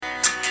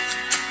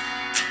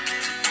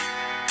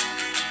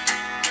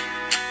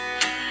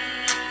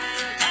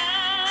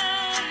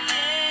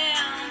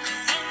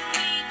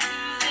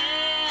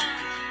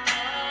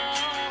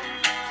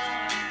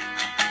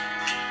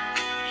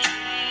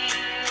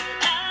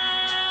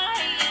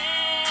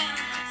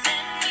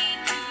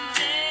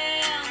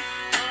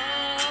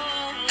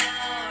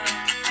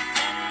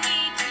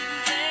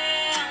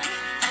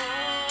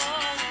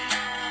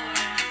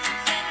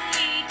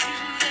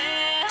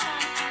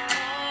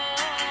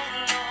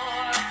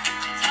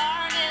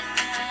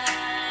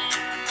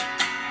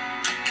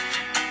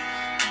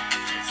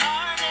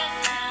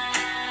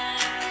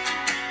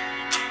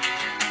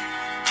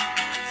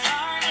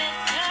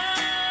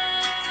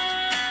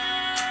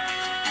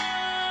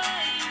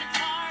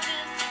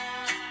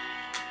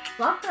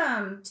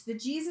Welcome to the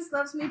Jesus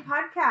Loves Me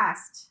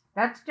podcast.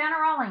 That's Jana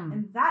Rolling.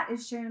 And that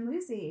is Sharon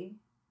Lucy.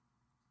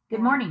 Good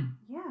morning.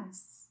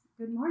 Yes.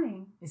 Good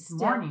morning. It's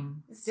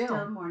morning. It's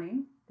still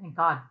morning. Thank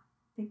God.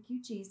 Thank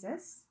you,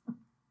 Jesus.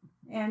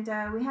 And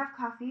we have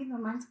coffee, though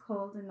mine's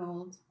cold and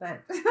old, but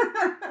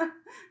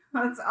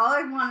that's all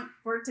I want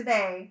for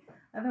today.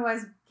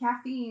 Otherwise,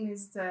 caffeine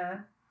is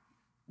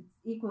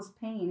equals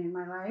pain in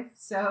my life.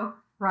 So,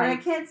 right. But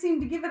I can't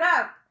seem to give it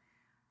up.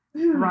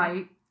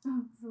 Right.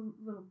 Oh, it's a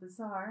little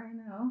bizarre, I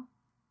know.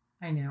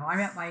 I'm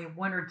at my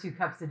 1 or 2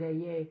 cups a day.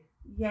 Yay.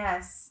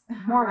 Yes.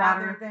 More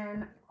rather water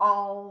than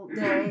all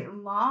day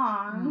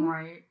long.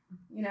 Right.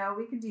 You know,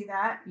 we could do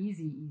that.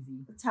 Easy.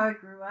 That's how I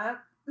grew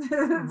up.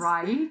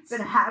 Right. It's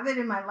been a habit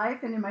in my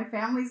life and in my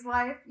family's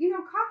life. You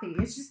know, coffee.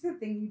 It's just the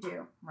thing you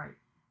do. Right.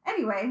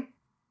 Anyway,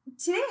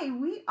 today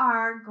we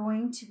are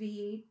going to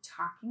be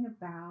talking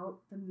about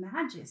the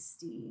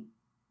majesty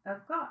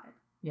of God.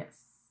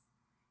 Yes.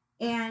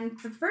 And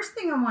the first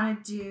thing I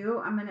want to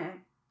do, I'm going to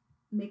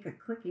make a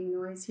clicking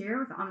noise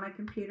here on my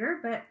computer,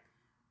 but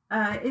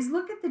is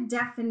look at the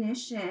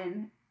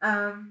definition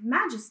of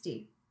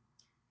majesty.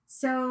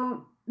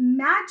 So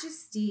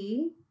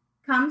majesty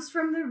comes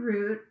from the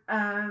root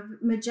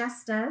of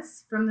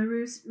majestas, from the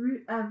root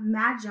of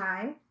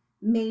magi,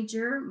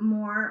 major,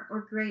 more, or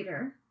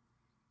greater.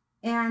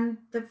 And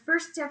the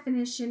first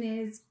definition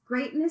is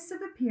greatness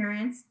of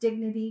appearance,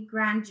 dignity,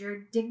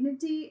 grandeur,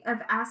 dignity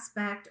of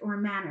aspect or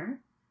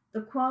manner, the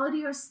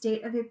quality or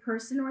state of a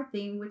person or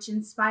thing which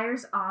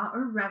inspires awe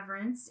or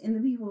reverence in the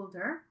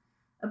beholder,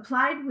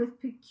 applied with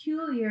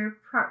peculiar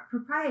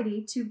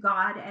propriety to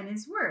God and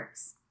his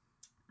works.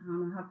 I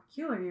don't know how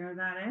peculiar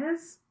that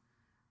is.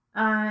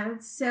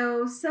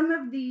 So some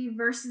of the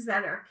verses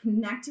that are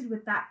connected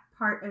with that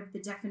part of the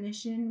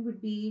definition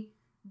would be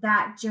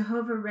that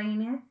Jehovah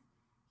reigneth.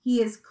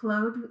 He is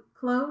clothed.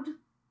 That's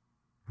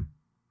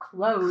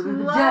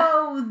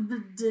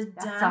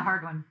a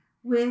hard one.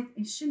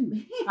 It shouldn't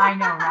be. I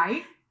know,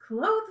 right?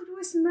 Clothed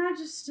with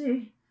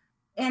majesty.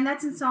 And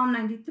that's in Psalm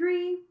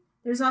 93.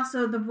 There's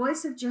also the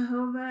voice of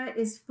Jehovah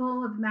is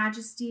full of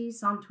majesty,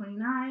 Psalm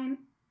 29.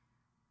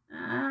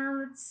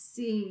 Let's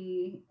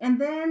see.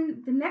 And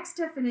then the next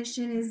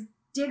definition is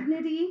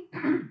dignity,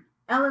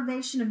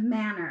 elevation of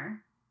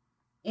manner.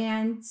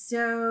 And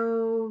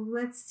so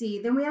let's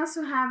see. Then we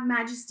also have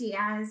majesty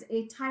as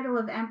a title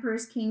of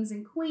emperors, kings,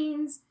 and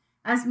queens,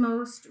 as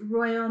most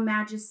royal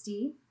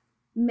majesty.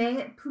 May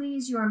it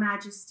please your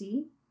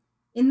majesty.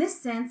 In this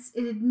sense,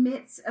 it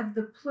admits of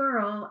the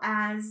plural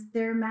as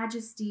their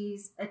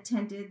majesties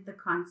attended the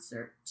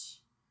concert.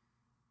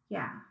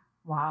 Yeah.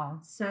 Wow.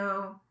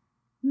 So,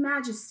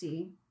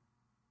 majesty.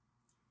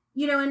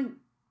 You know, and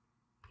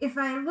if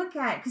I look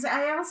at, because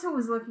I also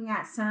was looking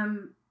at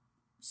some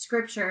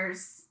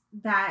scriptures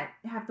that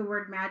have the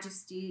word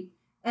majesty,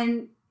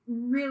 and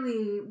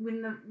really,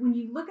 when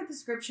you look at the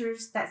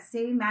scriptures that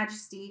say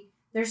majesty,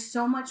 there's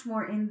so much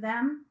more in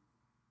them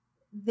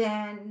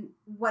than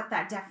what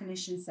that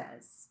definition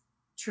says,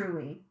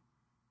 truly.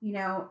 You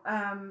know,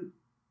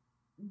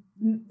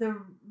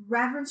 the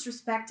reverence,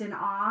 respect, and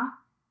awe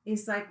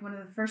is like one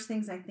of the first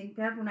things I think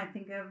of when I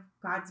think of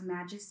God's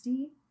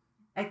majesty.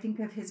 I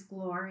think of his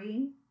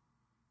glory.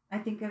 I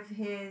think of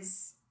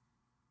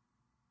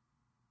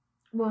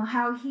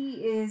how he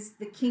is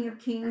the King of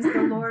Kings,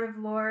 the Lord of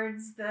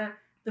Lords, the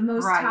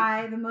Most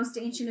High, the Most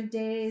Ancient of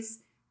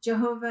Days,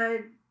 Jehovah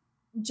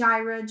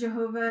Jireh,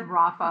 Jehovah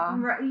Rapha,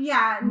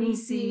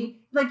 Nisi.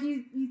 Like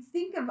you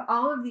think of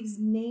all of these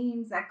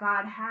names that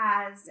God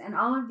has and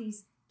all of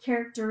these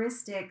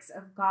characteristics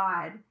of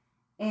God,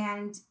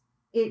 and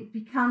it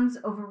becomes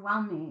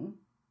overwhelming.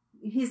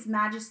 His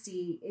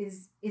majesty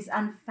is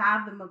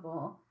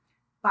unfathomable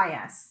by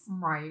us.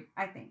 Right.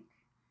 I think.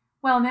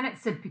 Well, and then it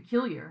said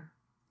peculiar.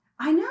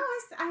 I know.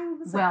 I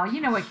was well, like,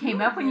 you know what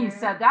came up when you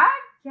said that?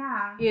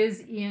 Yeah.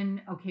 Is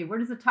in, where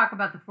does it talk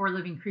about the 4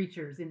 living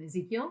creatures? In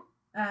Ezekiel?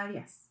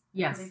 Yes.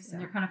 Yes, So. And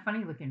they're kind of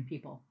funny looking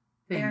people.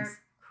 They're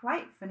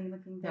quite funny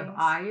looking things. They have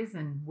eyes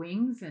and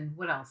wings and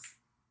what else?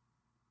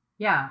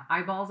 Yeah,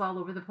 eyeballs all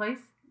over the place.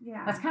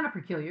 Yeah. That's kind of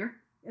peculiar.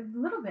 A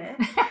little bit.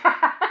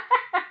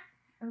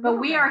 But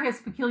we are his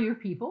peculiar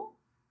people.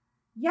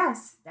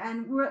 Yes,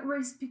 and we're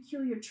his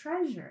peculiar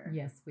treasure.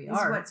 Yes, we are.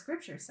 Is what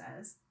Scripture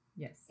says.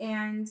 Yes.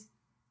 And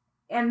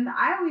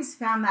I always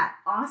found that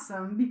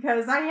awesome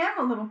because I am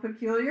a little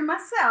peculiar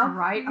myself.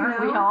 Right, aren't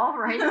we all,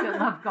 right, that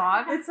love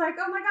God? It's like,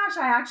 oh my gosh,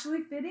 I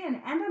actually fit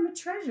in, and I'm a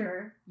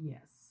treasure.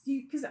 Yes.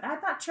 Because I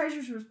thought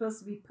treasures were supposed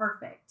to be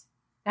perfect.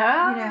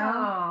 Oh. You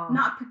know,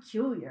 not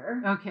peculiar.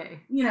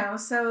 Okay. You know,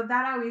 so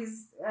that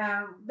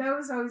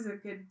was always a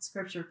good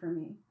scripture for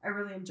me. I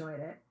really enjoyed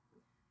it.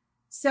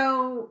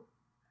 So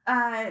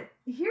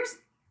here's,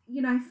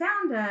 I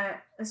found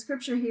a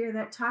scripture here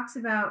that talks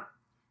about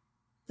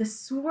the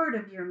sword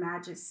of your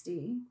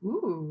majesty.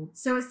 Ooh.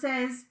 So it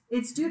says,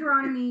 it's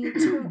Deuteronomy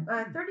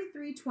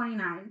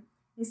 33:29.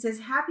 It says,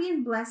 happy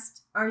and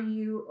blessed are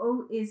you,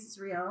 O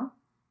Israel,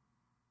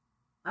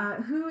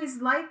 who is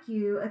like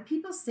you, a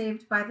people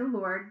saved by the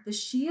Lord, the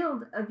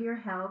shield of your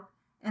help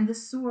and the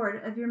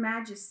sword of your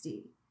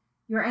majesty.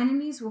 Your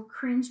enemies will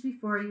cringe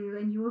before you,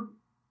 and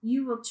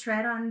you will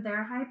tread on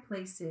their high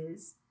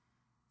places,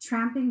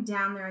 tramping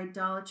down their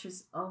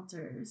idolatrous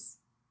altars.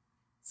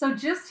 So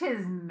just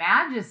his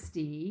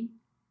majesty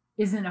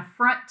is an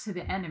affront to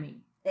the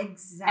enemy.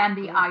 Exactly. And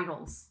the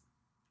idols.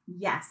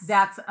 Yes.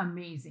 That's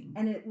amazing.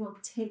 And it will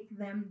take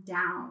them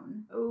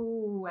down.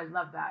 Oh, I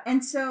love that.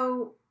 And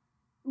so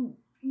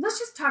let's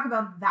just talk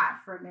about that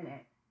for a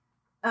minute.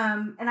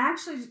 And I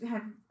actually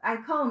I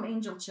call them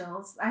angel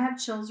chills. I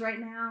have chills right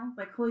now,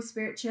 like Holy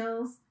Spirit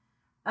chills,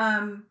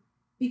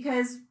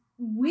 because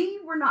we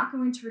were not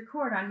going to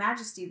record on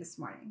Majesty this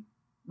morning.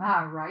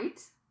 Right.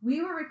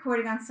 We were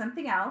recording on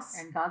something else.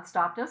 And God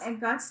stopped us.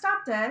 And God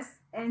stopped us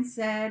and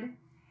said,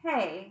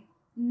 hey,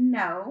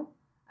 no,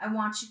 I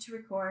want you to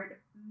record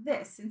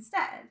this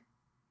instead.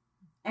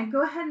 And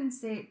go ahead and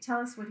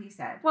tell us what he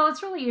said. Well,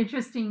 it's really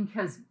interesting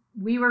because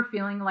we were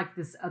feeling like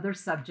this other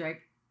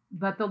subject,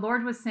 but the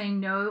Lord was saying,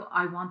 no,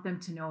 I want them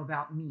to know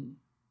about me.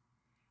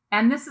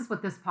 And this is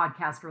what this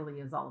podcast really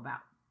is all about.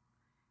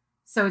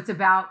 So it's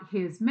about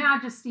his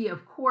majesty,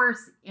 of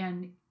course,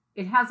 and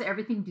it has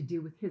everything to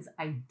do with his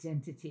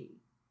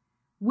identity,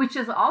 which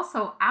is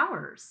also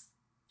ours.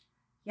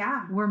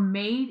 Yeah. We're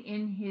made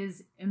in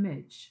his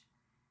image.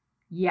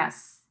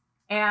 Yes.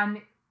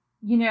 And,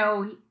 you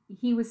know,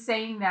 he was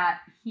saying that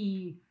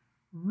he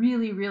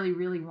really, really,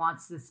 really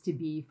wants this to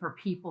be for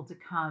people to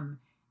come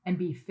and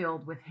be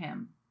filled with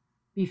him,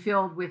 be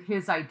filled with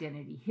his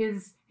identity,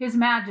 his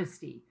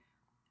majesty,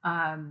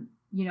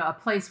 you know, a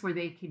place where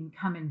they can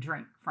come and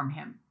drink from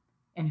him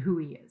and who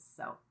he is.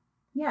 So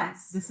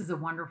yes, this is a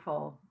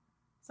wonderful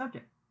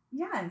subject.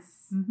 Yes.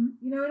 Mm-hmm.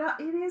 You know,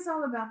 it is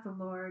all about the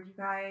Lord, you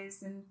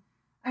guys. And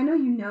I know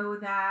you know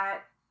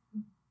that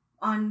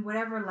on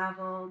whatever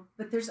level,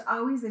 but there's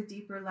always a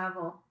deeper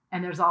level.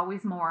 And there's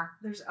always more.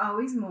 There's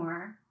always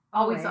more.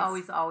 Always,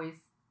 always, always.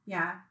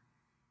 Yeah.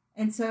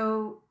 And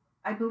so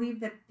I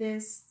believe that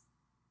this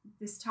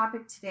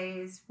topic today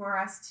is for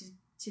us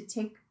to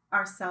take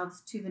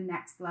ourselves to the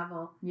next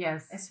level.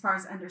 Yes. As far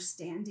as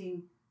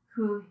understanding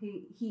who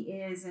he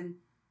is, and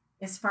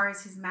as far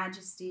as his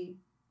majesty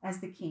as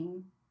the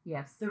king.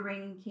 Yes. The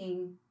reigning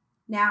king.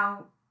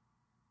 Now,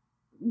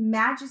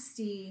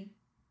 majesty,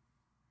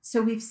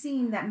 so we've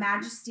seen that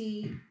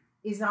majesty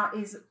is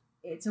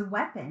it's a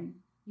weapon,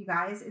 you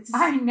guys.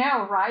 I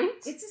know, right?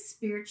 It's a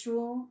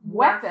spiritual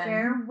weapon.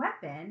 Warfare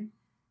weapon.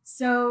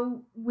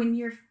 So when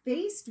you're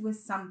faced with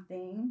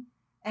something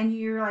and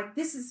you're like,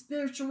 this is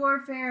spiritual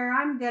warfare,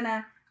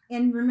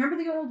 and remember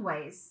the old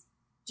ways.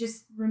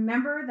 Just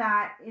remember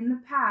that in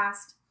the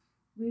past,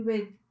 we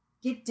would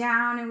get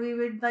down and we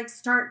would like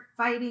start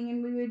fighting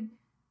and we would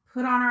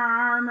put on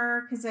our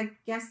armor because I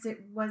guess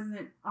it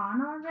wasn't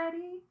on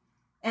already.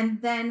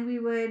 And then we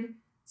would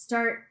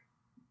start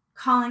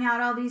calling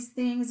out all these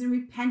things and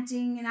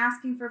repenting and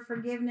asking for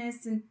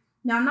forgiveness. And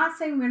now I'm not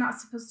saying we're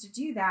not supposed to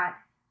do that,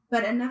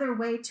 but another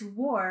way to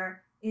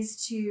war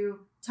is to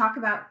talk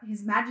about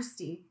his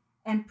majesty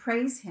and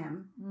praise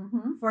him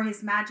for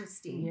his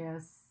majesty.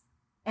 Yes.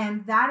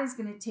 And that is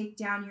going to take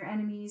down your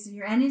enemies, and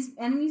your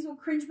enemies will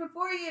cringe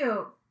before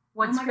you.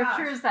 What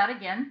scripture is that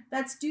again?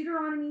 That's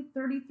Deuteronomy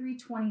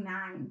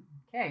 33:29.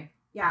 Okay.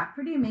 Yeah,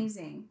 pretty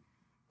amazing.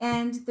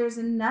 And there's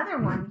another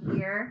one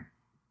here.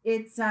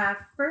 It's 1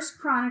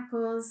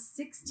 Chronicles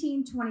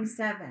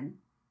 16:27.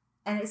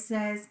 And it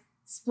says,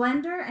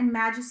 splendor and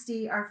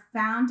majesty are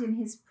found in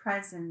his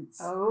presence.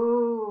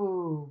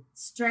 Oh.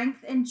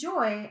 Strength and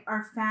joy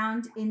are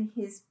found in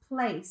his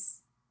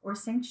place or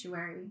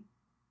sanctuary.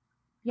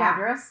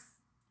 Yeah.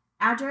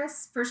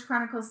 Address 1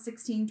 Chronicles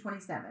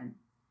 16:27.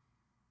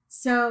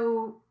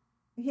 So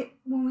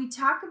when we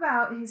talk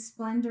about his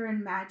splendor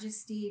and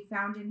majesty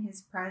found in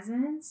his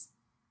presence,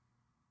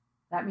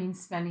 that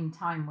means spending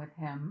time with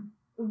him.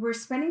 We're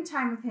spending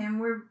time with him.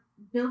 We're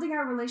building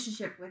our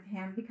relationship with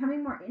him,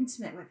 becoming more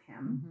intimate with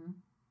him. Mm-hmm.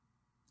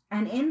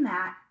 And in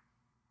that,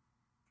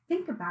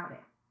 think about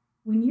it.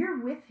 When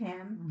you're with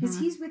him, because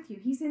he's with you,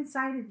 he's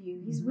inside of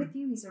you, he's with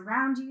you, he's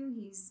around you,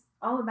 he's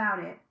all about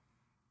it.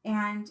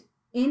 And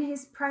in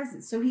his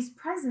presence, so he's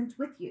present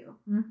with you.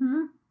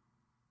 Mm-hmm.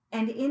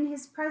 And in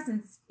his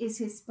presence is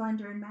his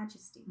splendor and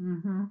majesty.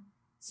 Mm-hmm.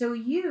 So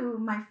you,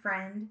 my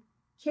friend,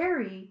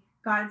 carry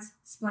God's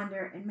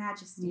splendor and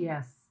majesty.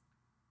 Yes.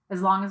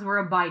 As long as we're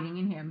abiding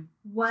in him.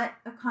 What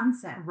a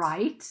concept.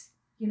 Right.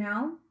 You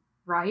know?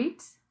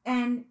 Right.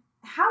 And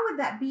how would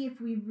that be if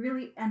we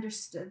really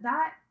understood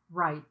that?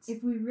 Right.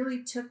 If we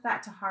really took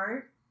that to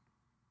heart,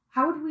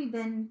 how would we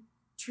then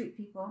treat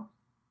people?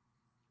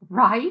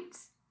 Right.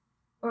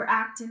 Or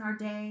act in our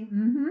day,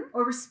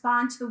 or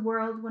respond to the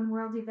world when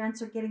world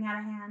events are getting out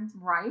of hand.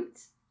 Right.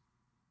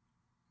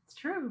 It's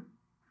true.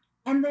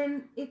 And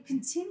then it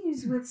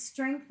continues with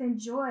strength and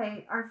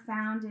joy are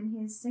found in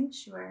his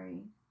sanctuary.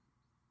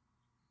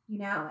 You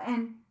know,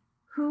 and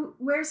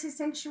where's his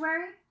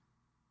sanctuary?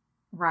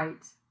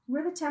 Right.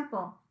 We're the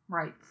temple.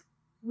 Right.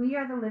 We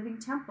are the living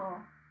temple.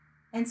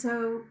 And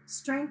so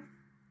strength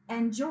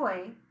and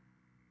joy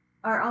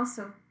are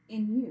also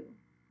in you.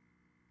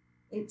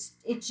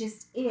 It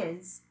just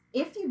is.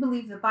 If you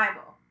believe the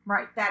Bible,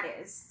 Right. that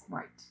is.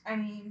 Right. I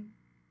mean,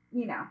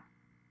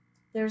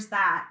 there's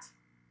that.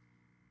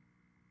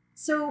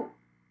 So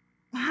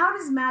how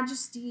does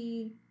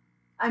Majesty,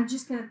 I'm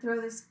just going to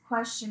throw this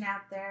question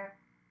out there.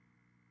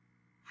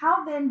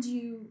 How then do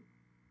you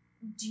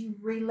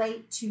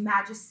relate to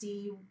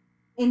Majesty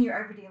in your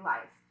everyday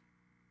life?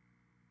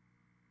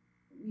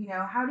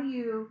 How do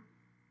you,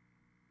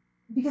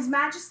 because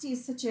Majesty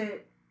is such a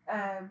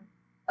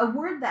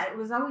word that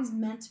was always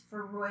meant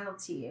for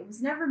royalty. It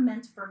was never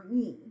meant for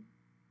me.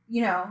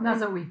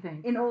 That's what we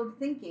think. In old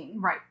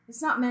thinking. Right.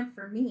 It's not meant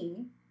for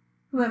me.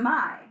 Who am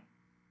I?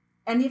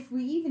 And if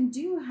we even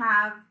do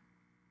have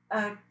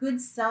a good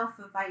sense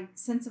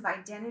of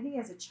identity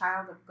as a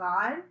child of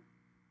God,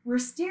 we're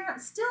still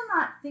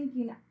not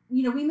thinking,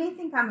 we may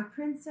think I'm a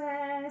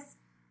princess,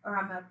 or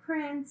I'm a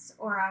prince,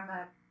 or I'm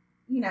a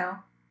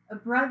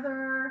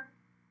brother,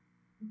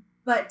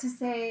 but to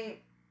say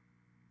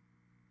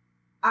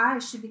I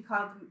should be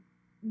called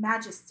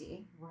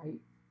Majesty,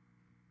 right?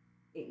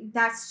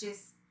 That's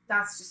just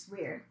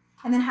weird.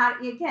 And then how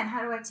do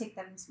I take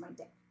that into my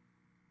day?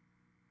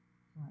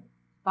 Right.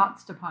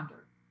 Thoughts to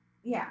ponder.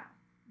 Yeah.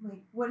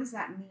 Like, what does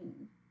that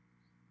mean?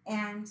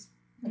 And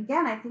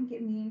again, I think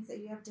it means that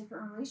you have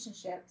different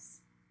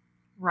relationships.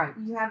 Right.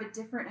 You have a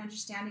different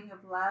understanding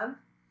of love.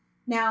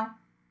 Now,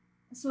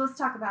 so let's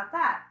talk about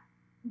that.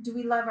 Do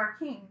we love our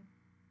King?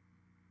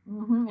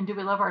 Mm-hmm. And do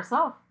we love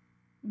ourselves?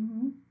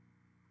 Mm-hmm.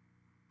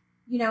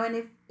 And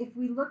if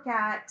we look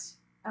at,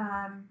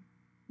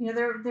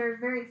 there are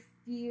very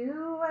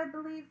few, I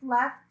believe,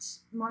 left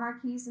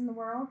monarchies in the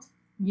world.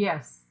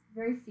 Yes.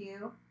 Very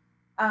few.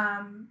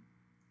 And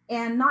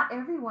not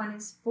everyone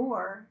is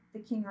for the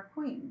king or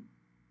queen.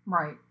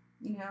 Right.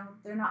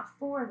 They're not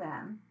for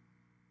them.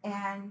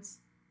 And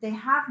they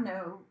have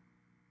no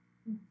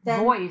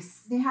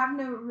voice. They have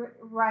no,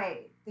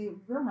 right. They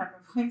will have no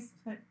voice,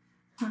 but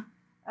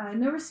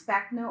no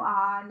respect, no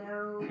awe,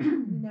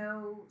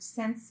 no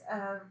sense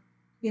of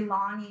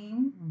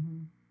belonging,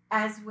 mm-hmm.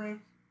 as with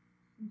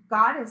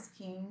God as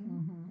King,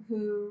 mm-hmm.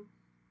 who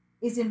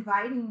is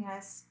inviting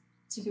us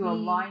to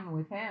align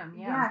with Him.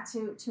 Yeah.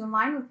 To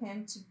align with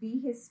Him, to be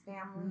His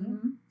family,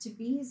 mm-hmm. to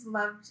be His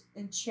loved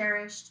and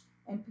cherished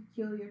and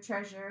peculiar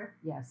treasure.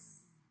 Yes.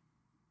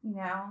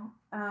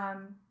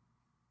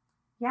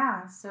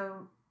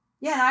 So.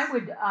 Yeah, and I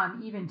would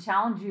even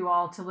challenge you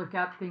all to look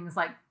up things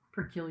like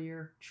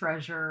peculiar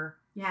treasure.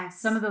 Yes.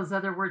 Some of those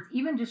other words,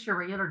 even just your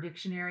regular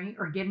dictionary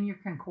or get in your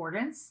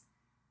concordance,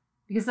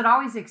 because it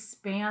always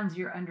expands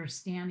your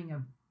understanding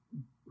of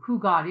who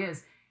God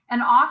is.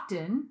 And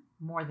often,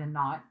 more than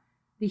not,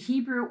 the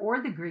Hebrew or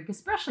the Greek,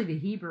 especially the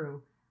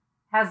Hebrew,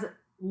 has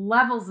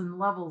levels and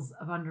levels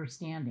of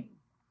understanding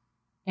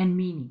and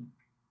meaning.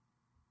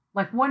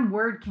 Like one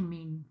word can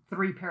mean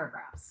 3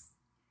 paragraphs.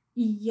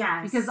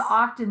 Yes. Because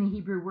often the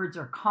Hebrew words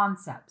are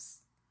concepts.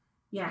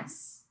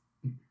 Yes.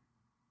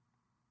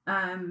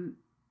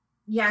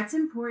 Yeah, it's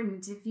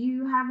important. If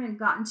you haven't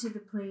gotten to the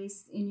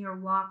place in your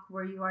walk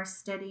where you are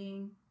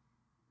studying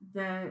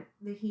the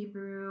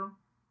Hebrew,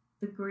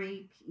 the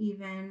Greek,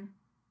 even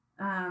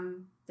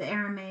the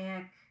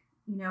Aramaic,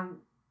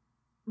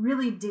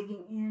 really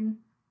digging in,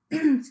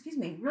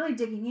 really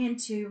digging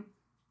into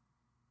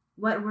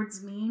what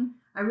words mean,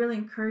 I really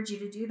encourage you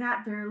to do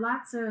that. There are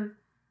lots of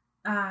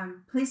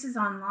places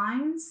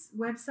online,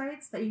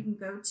 websites that you can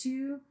go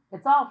to.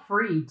 It's all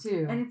free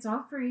too. And it's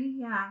all free,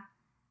 yeah.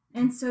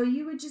 And so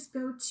you would just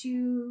go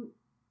to,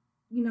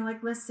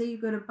 like let's say you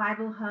go to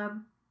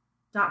BibleHub.com.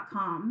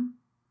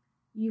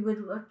 You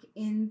would look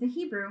in the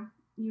Hebrew.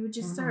 You would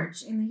just mm-hmm.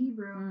 search in the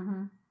Hebrew.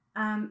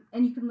 Mm-hmm.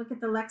 And you can look at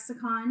the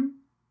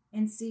lexicon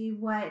and see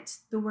what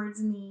the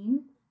words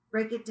mean.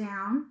 Break it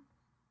down.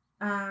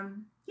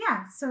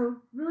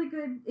 So really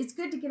good. It's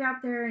good to get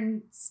out there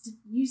and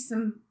use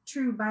some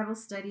true Bible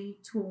study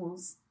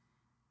tools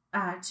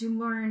to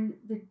learn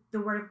the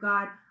Word of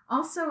God.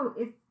 Also,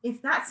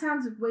 if that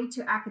sounds way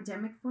too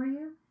academic for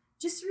you,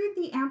 just read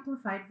the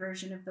Amplified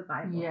version of the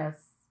Bible.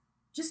 Yes.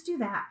 Just do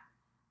that.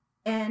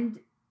 And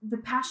the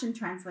Passion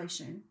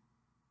Translation.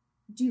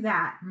 Do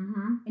that.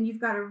 Mm-hmm. And you've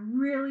got a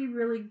really,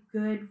 really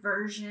good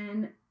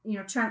version,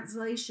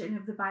 translation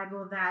of the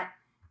Bible that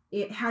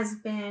it has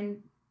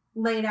been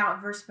laid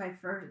out verse by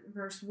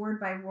verse, word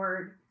by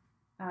word,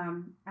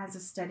 as a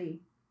study.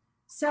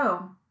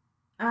 So,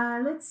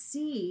 let's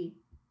see.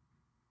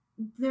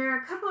 There are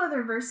a couple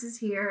other verses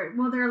here.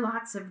 Well, there are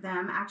lots of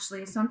them,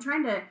 actually. So I'm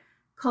trying to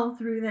cull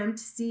through them to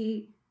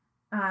see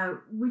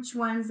which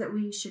ones that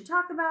we should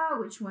talk about,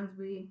 which ones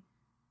we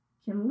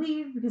can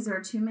leave because there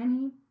are too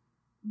many.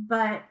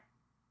 But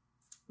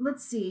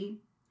let's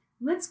see.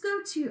 Let's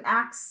go to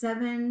Acts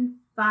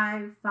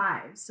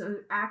 7:55.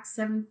 So Acts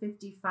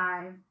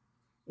 7:55.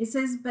 It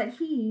says, "But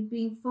he,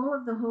 being full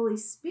of the Holy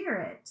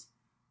Spirit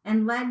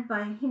and led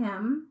by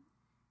him,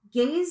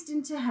 gazed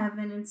into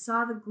heaven and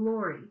saw the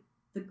glory,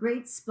 the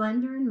great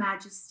splendor and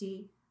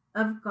majesty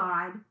of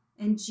God,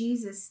 and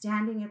Jesus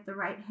standing at the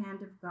right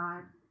hand of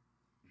God."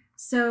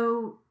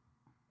 So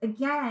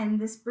again,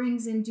 this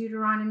brings in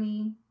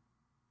Deuteronomy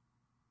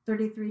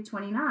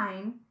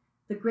 33:29.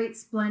 the great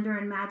splendor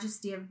and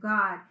majesty of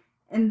God.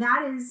 And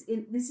that is,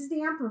 this is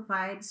the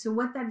Amplified. So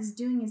what that is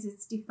doing is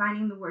it's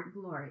defining the word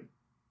glory.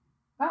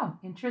 Oh,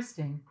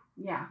 interesting.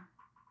 Yeah.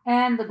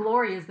 And the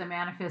glory is the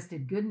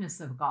manifested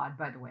goodness of God,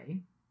 by the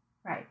way.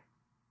 Right.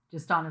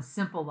 Just on a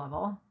simple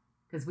level,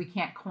 because we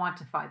can't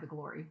quantify the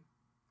glory.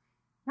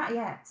 Not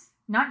yet.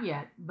 Not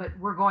yet, but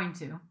we're going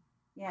to.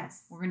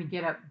 Yes. We're going to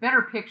get a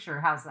better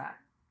picture. How's that?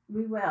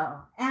 We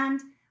will.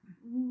 And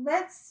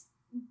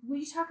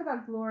we talk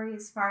about glory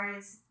as far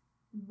as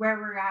where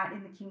we're at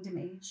in the kingdom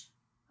age.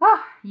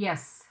 Oh,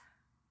 yes.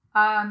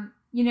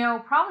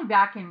 Probably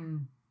back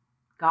in,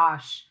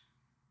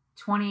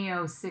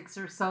 2006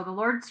 or so, the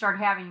Lord started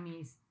having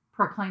me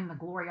proclaim the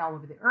glory all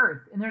over the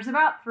earth. And there's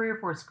about 3 or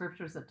 4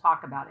 scriptures that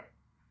talk about it.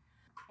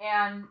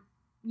 And,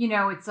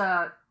 it's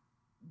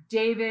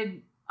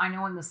David, I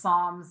know in the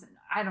Psalms,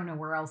 I don't know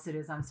where else it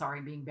is. I'm sorry,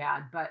 I'm being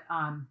bad. But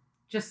I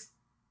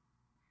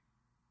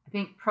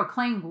think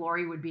proclaim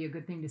glory would be a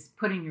good thing to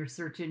put in your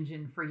search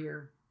engine for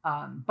your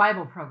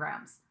Bible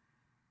programs.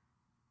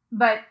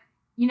 But,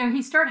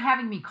 he started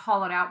having me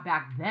call it out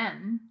back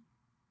then.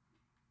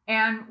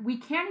 And we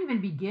can't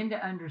even begin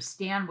to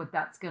understand what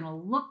that's going to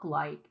look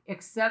like,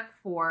 except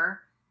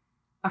for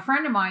a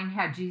friend of mine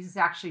had Jesus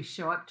actually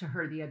show up to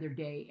her the other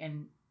day.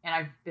 And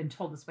I've been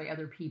told this by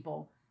other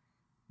people,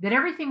 that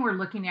everything we're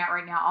looking at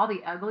right now, all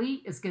the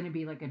ugly, is going to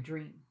be like a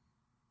dream,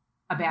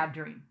 a bad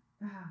dream.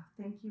 Oh,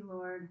 thank you,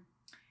 Lord.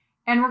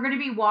 And we're going to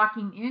be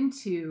walking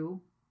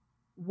into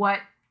what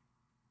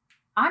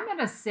I'm going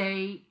to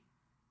say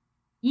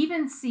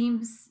even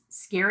seems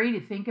scary to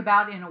think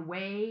about, in a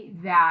way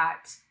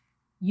that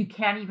you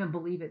can't even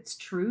believe it's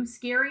true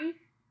scary.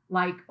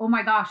 Like, oh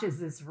my gosh, is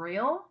this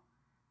real?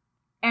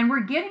 And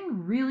we're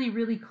getting really,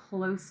 really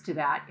close to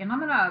that. And I'm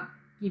going to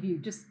give you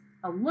just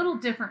a little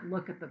different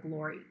look at the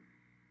glory.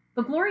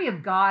 The glory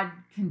of God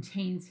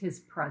contains his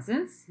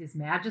presence, his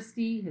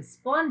majesty, his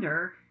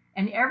splendor,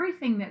 and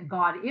everything that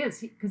God is,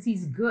 because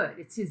he's good.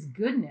 It's his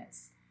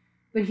goodness.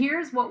 But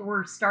here's what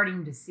we're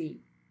starting to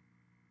see.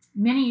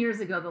 Many years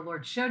ago, the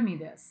Lord showed me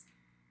this.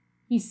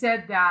 He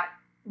said that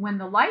when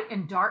the light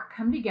and dark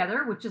come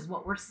together, which is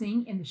what we're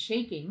seeing in the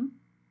shaking,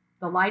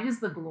 the light is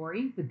the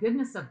glory, the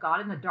goodness of God,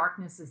 and the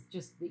darkness is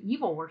just the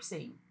evil we're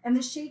seeing. And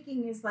the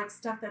shaking is like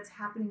stuff that's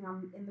happening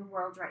in the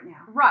world right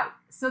now. Right.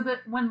 So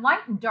that when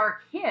light and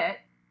dark hit,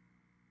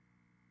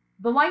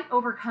 the light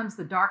overcomes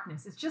the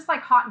darkness. It's just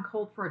like hot and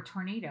cold for a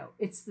tornado.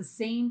 It's the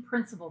same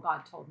principle,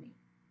 God told me.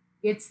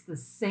 It's the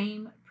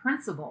same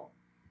principle.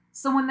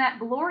 So when that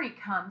glory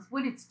comes,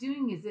 what it's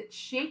doing is it's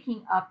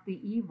shaking up the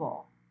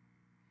evil.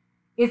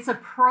 It's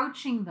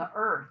approaching the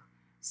earth.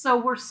 So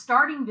we're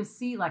starting to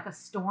see, like a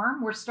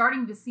storm, we're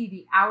starting to see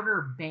the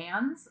outer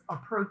bands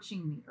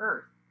approaching the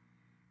earth.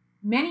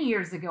 Many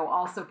years ago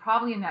also,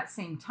 probably in that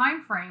same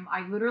time frame,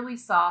 I literally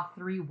saw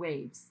 3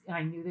 waves, and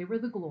I knew they were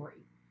the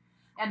glory.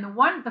 And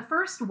the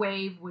first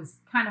wave was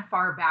kind of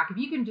far back. If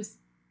you can just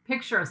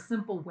picture a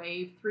simple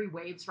wave, 3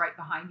 waves right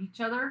behind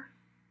each other.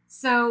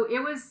 So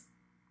it was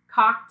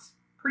cocked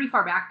pretty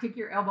far back. Take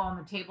your elbow on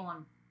the table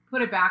and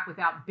put it back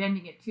without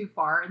bending it too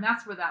far. And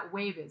that's where that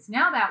wave is.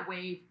 Now that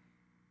wave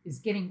is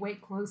getting way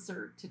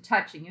closer to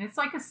touching. And it's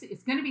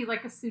going to be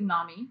like a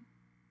tsunami.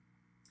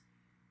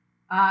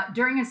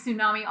 During a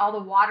tsunami, all the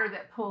water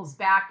that pulls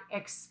back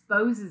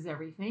exposes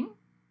everything.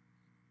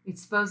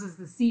 Exposes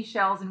the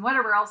seashells and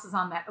whatever else is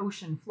on that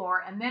ocean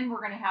floor. And then we're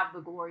going to have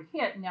the glory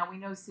hit. Now we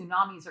know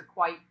tsunamis are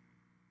quite,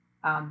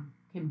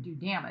 can do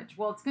damage.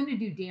 Well, it's going to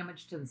do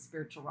damage to the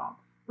spiritual realm.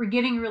 We're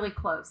getting really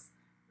close.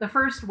 The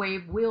first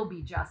wave will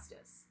be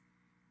justice.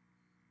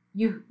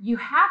 You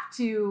have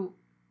to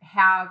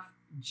have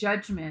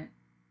judgment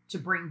to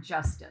bring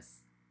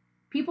justice.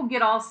 People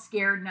get all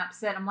scared and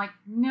upset. I'm like,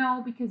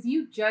 no, because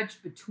you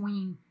judge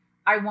between,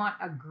 I want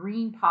a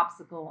green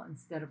popsicle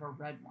instead of a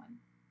red one.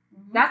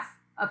 Mm-hmm. That's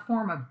a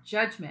form of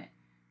judgment.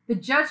 The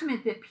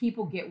judgment that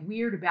people get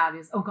weird about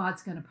is, oh,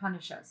 God's going to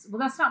punish us. Well,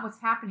 that's not what's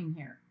happening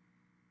here.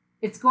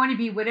 It's going to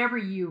be whatever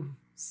you've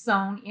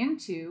sown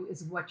into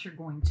is what you're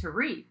going to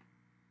reap.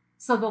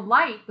 So the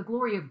light, the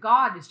glory of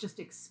God, is just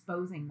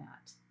exposing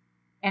that.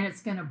 And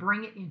it's going to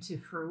bring it into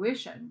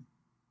fruition.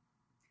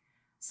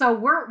 So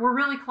we're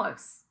really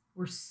close.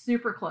 We're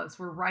super close.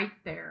 We're right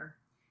there.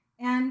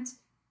 And,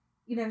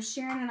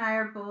 Sharon and I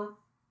are both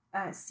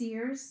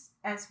seers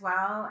as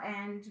well.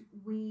 And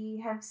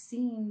we have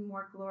seen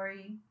more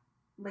glory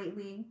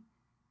lately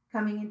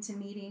coming into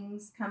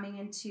meetings, coming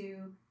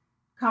into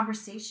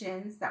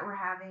conversations that we're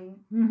having.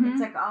 Mm-hmm.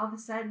 It's like all of a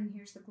sudden,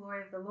 here's the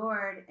glory of the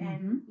Lord.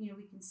 And,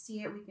 we can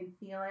see it, we can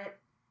feel it.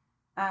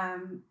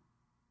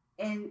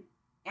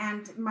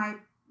 And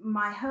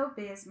my hope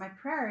is, my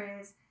prayer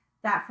is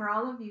that for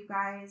all of you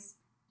guys,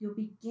 you'll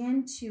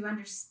begin to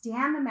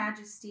understand the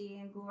majesty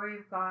and glory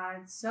of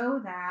God so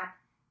that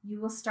you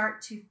will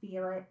start to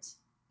feel it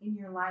in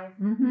your life.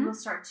 Mm-hmm. You will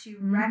start to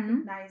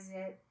recognize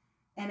it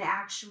and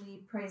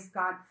actually praise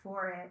God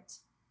for it.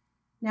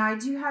 Now, I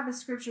do have a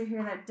scripture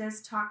here that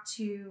does talk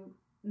to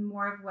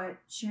more of what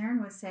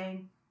Sharon was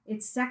saying.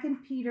 It's 2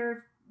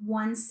 Peter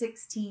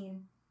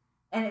 1:16,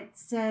 and it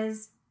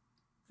says,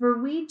 For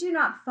we do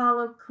not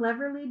follow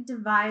cleverly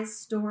devised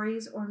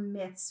stories or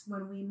myths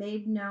when we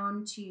made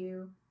known to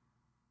you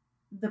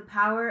the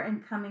power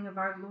and coming of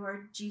our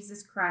Lord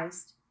Jesus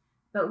Christ,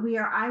 but we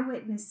are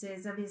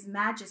eyewitnesses of his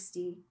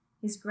majesty,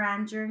 his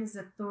grandeur, his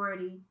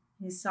authority,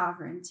 his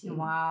sovereignty.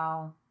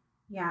 Wow.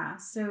 Yeah,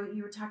 so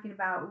you were talking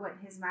about what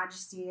his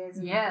majesty is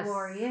and Yes. his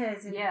glory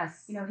is, and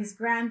Yes. you know, his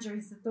grandeur,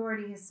 his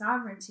authority, his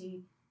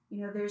sovereignty.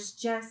 You know, there's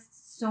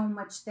just so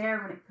much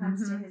there when it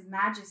comes to his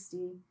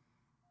majesty.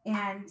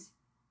 And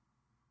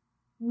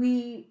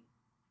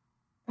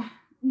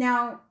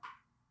now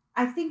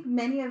I think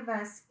many of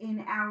us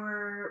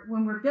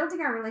when we're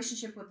building our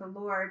relationship with the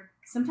Lord,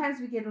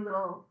 sometimes we get a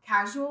little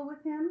casual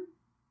with him,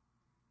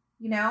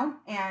 you know,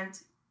 and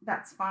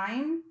that's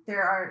fine.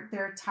 There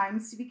are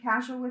times to be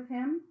casual with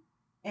him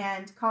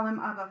and call him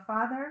Abba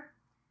Father.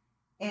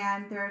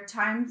 And there are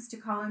times to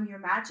call him your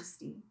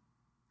majesty.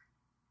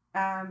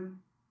 And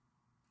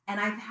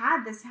I've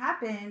had this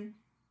happen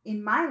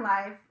in my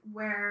life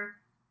where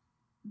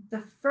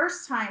the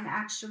first time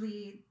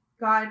actually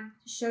God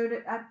showed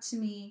it up to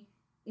me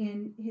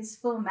in his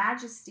full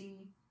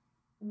majesty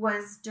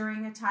was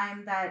during a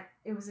time that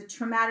it was a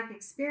traumatic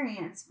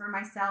experience for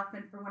myself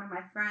and for one of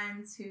my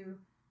friends who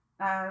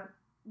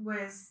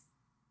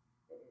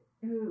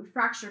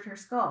fractured her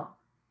skull.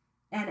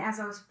 And as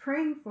I was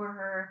praying for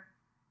her,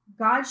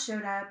 God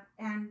showed up,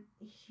 and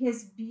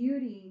his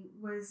beauty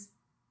was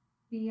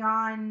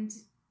beyond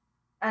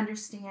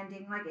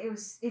understanding. Like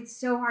it's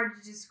so hard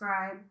to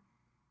describe.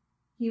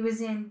 He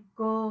was in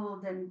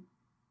gold and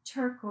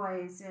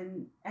turquoise,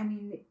 and I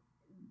mean,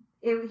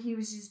 he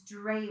was just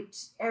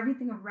draped.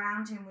 Everything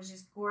around him was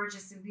just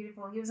gorgeous and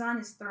beautiful. He was on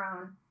his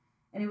throne,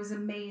 and it was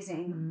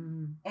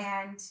amazing.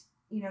 And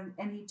you know,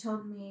 and he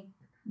told me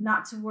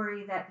not to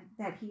worry that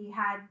he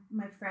had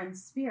my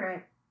friend's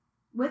spirit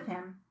with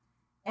him.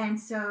 And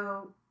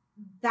so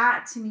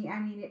that to me, I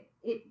mean,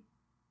 it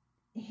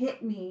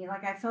hit me,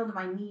 like I felt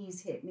my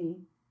knees hit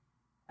me,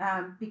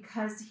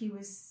 because he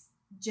was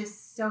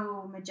just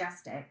so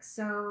majestic.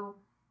 So,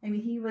 I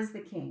mean, he was the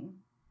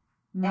king,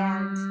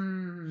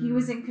 and he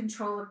was in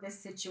control of this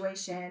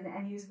situation,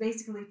 and he was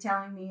basically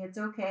telling me, it's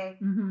okay,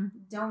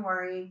 don't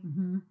worry,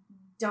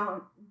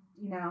 don't,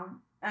 you know,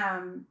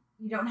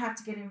 you don't have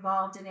to get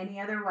involved in any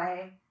other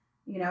way,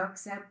 you know,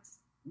 except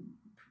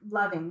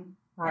loving,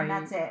 and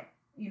that's it,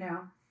 you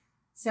know.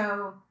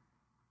 So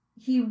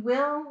he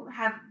will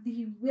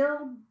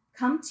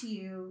come to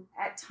you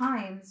at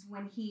times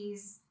when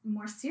he's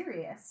more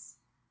serious,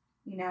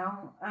 you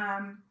know.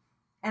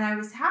 And I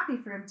was happy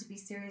for him to be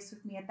serious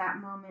with me at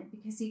that moment,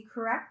 because he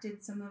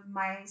corrected some of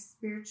my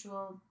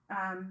spiritual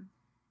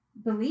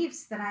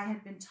beliefs that I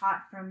had been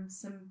taught from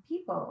some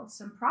people,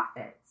 some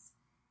prophets.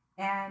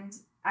 And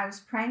I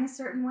was praying a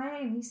certain way,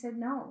 and he said,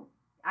 no,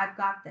 I've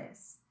got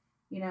this,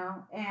 you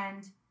know,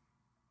 and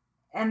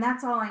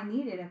that's all I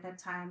needed at that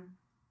time.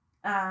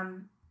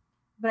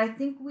 But I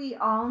think we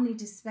all need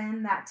to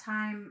spend that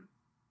time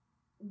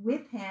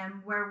with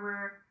him where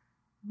we're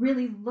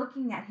really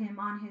looking at him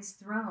on his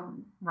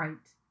throne. Right.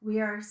 We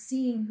are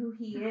seeing who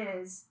he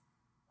is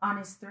on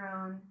his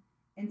throne,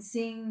 and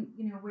seeing,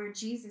 you know, where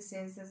Jesus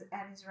is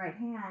at his right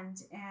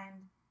hand,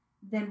 and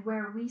then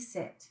where we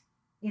sit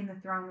in the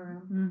throne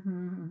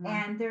room.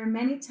 And there are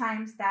many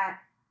times that,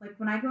 like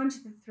when I go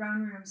into the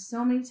throne room,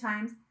 so many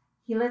times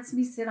he lets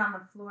me sit on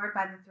the floor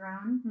by the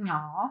throne.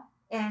 Aww.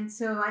 And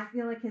so I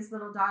feel like his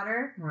little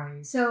daughter.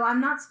 Right. So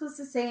I'm not supposed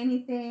to say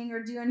anything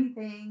or do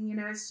anything. You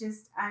know, it's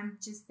just, I'm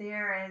just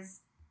there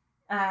as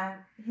a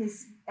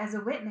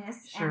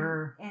witness.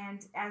 Sure.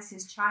 And as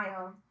his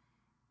child,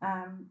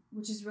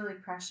 which is really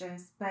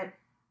precious. But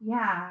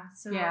yeah,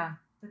 so the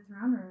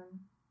throne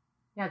room.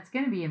 Yeah, it's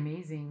going to be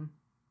amazing,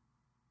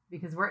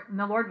 because and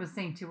the Lord was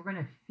saying too, we're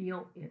going to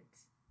feel it.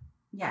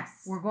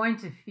 Yes. We're going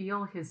to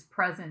feel his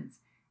presence.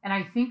 And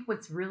I think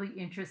what's really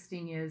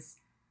interesting is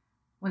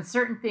when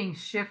certain things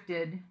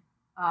shifted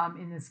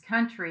in this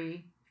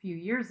country a few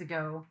years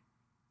ago,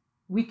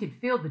 we could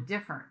feel the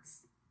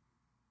difference.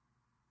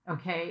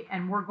 Okay.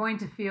 And we're going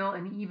to feel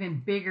an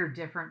even bigger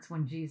difference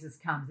when Jesus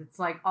comes. It's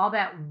like all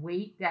that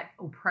weight, that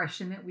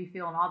oppression that we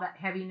feel, and all that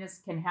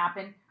heaviness can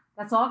happen.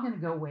 That's all going to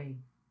go away.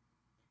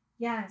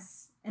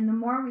 Yes. And the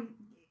more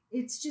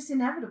it's just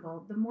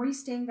inevitable. The more you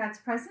stay in God's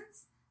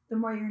presence, the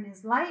more you're in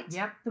his light,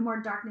 the more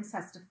darkness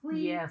has to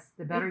flee. Yes,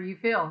 the better you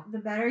feel. The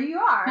better you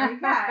are.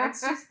 Yeah,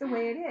 it's just the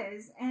way it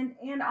is. And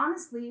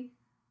honestly,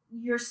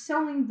 you're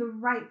sowing the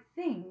right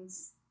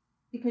things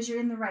because you're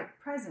in the right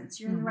presence.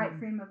 You're in the right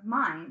frame of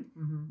mind.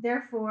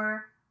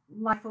 Therefore,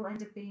 life will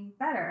end up being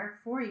better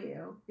for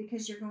you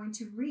because you're going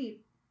to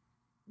reap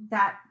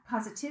that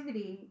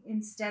positivity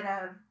instead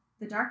of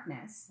the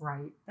darkness.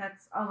 Right.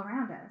 That's all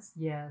around us.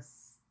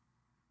 Yes.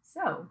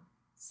 So,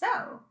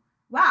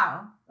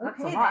 wow. That's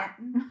Okay, a lot.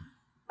 then.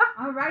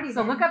 Alrighty.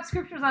 So then. look up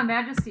scriptures on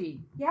Majesty.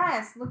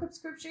 Yes, look up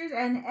scriptures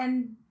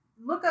and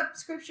look up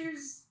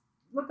scriptures.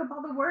 Look up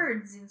all the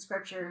words in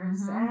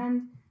scriptures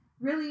and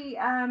really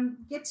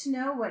get to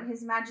know what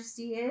His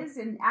Majesty is,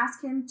 and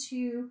ask Him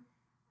to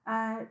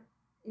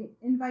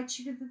invites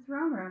you to the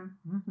throne room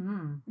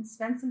Mm-hmm. and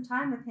spend some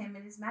time with him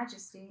in his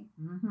majesty,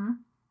 Mm-hmm.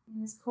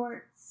 in his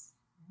courts.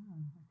 Yeah,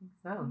 I think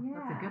so.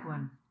 That's a good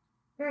one.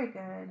 Very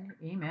good.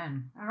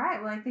 Amen. All right.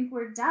 Well, I think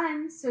we're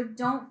done. So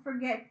don't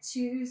forget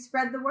to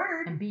spread the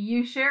word. And be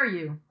you, share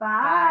you. Bye.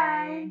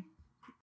 Bye.